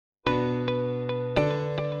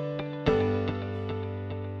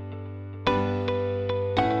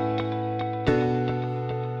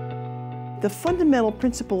The fundamental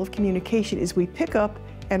principle of communication is we pick up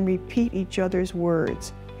and repeat each other's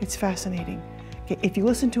words. It's fascinating. Okay, if you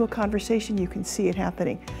listen to a conversation, you can see it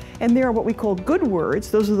happening. And there are what we call good words.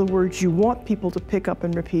 Those are the words you want people to pick up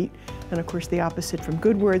and repeat. And of course, the opposite from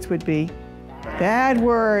good words would be bad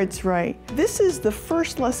words, right? This is the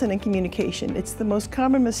first lesson in communication. It's the most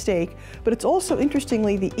common mistake, but it's also,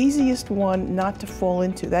 interestingly, the easiest one not to fall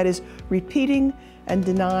into. That is repeating and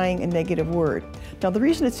denying a negative word. Now, the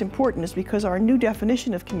reason it's important is because our new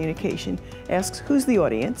definition of communication asks who's the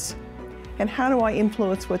audience and how do I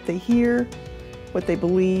influence what they hear, what they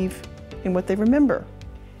believe, and what they remember.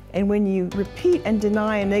 And when you repeat and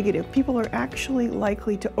deny a negative, people are actually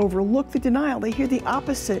likely to overlook the denial. They hear the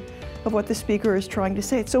opposite of what the speaker is trying to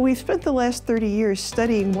say. So we've spent the last 30 years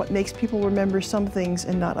studying what makes people remember some things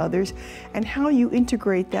and not others, and how you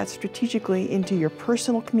integrate that strategically into your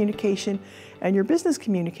personal communication and your business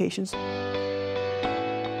communications.